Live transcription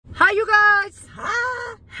Hi, you guys.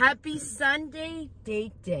 Hi. Happy Sunday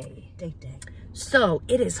date day. Date day. So,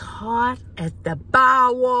 it is hot at the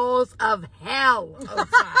bowels of hell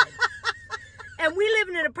outside. And we live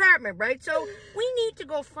in an apartment, right? So, we need to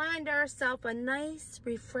go find ourselves a nice,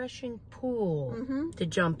 refreshing pool to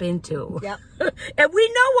jump into. Yep. And we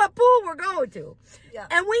know what pool we're going to. Yep.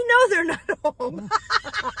 And we know they're not home.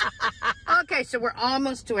 Okay, so we're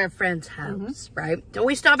almost to our friend's house, right? So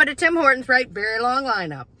we stop at a Tim Hortons, right? Very long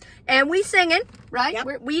lineup. And we singing, right?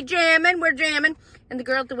 Yep. We're jamming. And the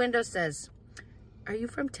girl at the window says, "Are you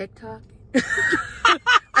from TikTok?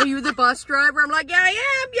 Are you the bus driver?" I'm like, "Yeah, I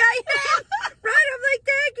am. Right? I'm like,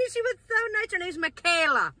 "Thank you." She was so nice. Her name's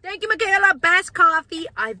Michaela. Thank you, Michaela. Best coffee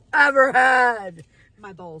I've ever had.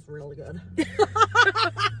 My bowl's really good.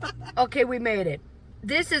 Okay, we made it.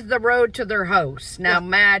 This is the road to their house. Now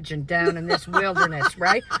imagine down in this wilderness,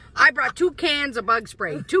 right? I brought 2 cans of bug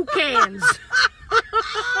spray. 2 cans.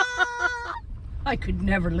 I could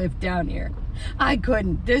never live down here. I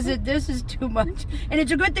couldn't. This is too much. And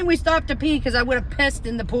it's a good thing we stopped to pee because I would have pissed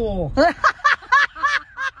in the pool.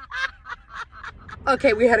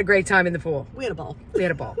 Okay, we had a great time in the pool. We had a ball. We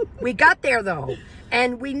had a ball. We got there though,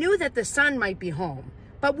 and we knew that the son might be home,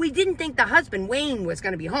 but we didn't think the husband, Wayne, was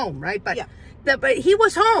going to be home, right? But but he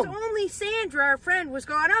was home. Only Sandra, our friend, was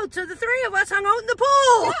gone out, so the 3 of us hung out in the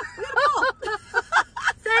pool. Yeah, we had a ball.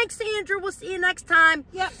 Thanks, Sandra. We'll see you next time.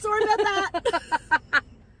 Yep, sorry about that.